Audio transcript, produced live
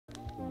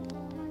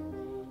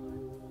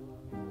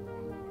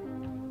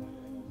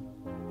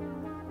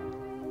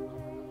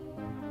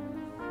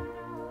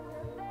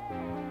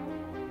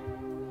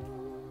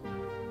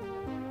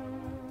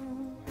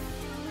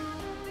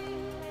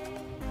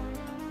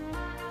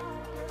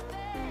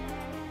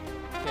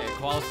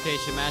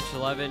Qualification match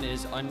 11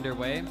 is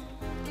underway.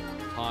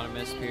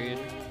 Autonomous period.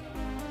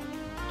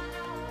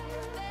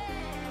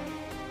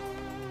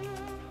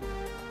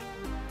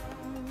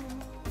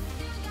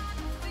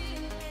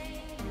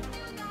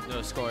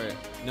 No score.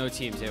 No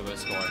team's able to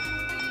score.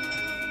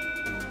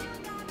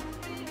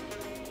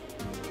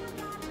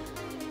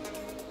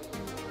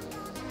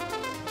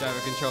 Driver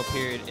control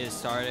period is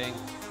starting.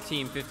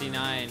 Team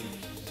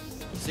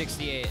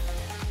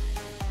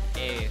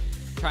 5968A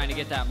trying to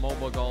get that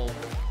mobile goal.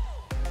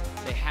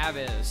 They have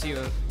it. See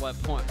what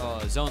point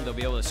zone they'll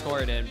be able to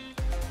score it in.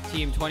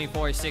 Team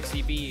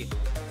 2460B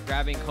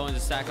grabbing cones to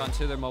stack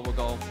onto their mobile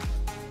goal,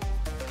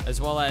 as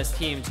well as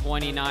Team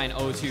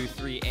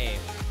 29023A.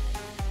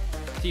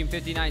 Team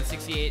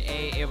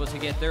 5968A able to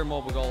get their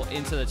mobile goal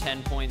into the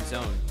 10-point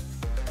zone.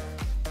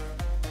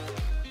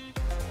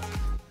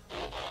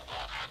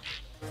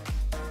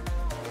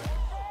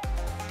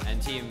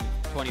 And Team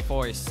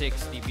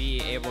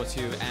 2460B able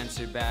to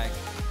answer back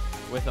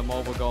with a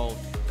mobile goal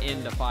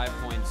in the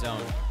 5-point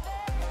zone.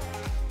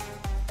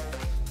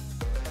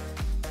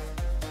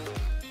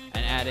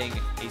 And adding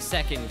a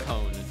second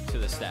cone to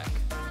the stack.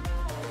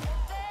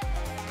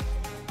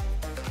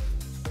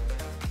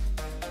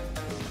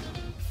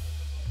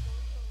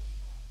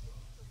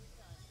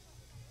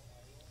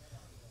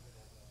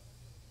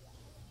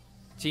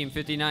 Team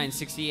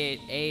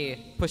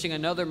 5968A pushing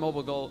another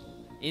mobile goal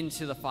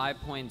into the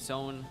 5-point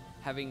zone,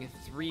 having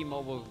 3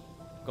 mobile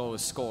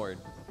goals scored.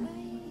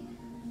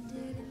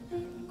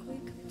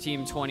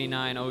 Team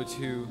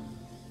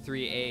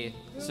 29023A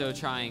still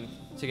trying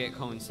to get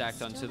cones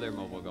stacked onto their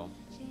mobile goal.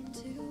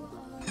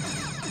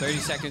 30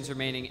 seconds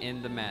remaining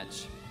in the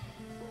match.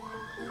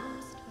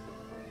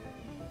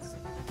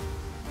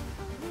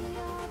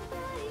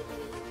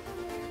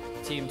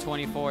 Team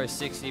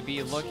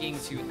 2460B looking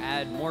to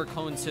add more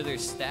cones to their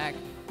stack.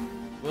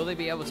 Will they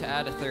be able to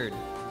add a third?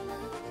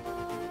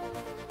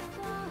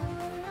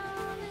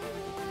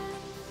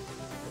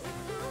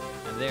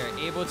 And they're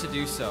able to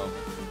do so.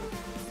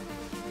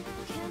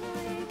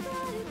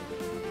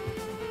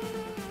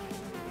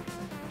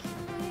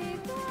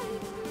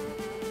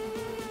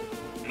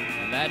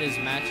 And that is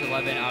match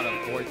 11 out of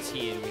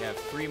 14. We have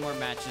 3 more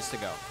matches to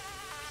go.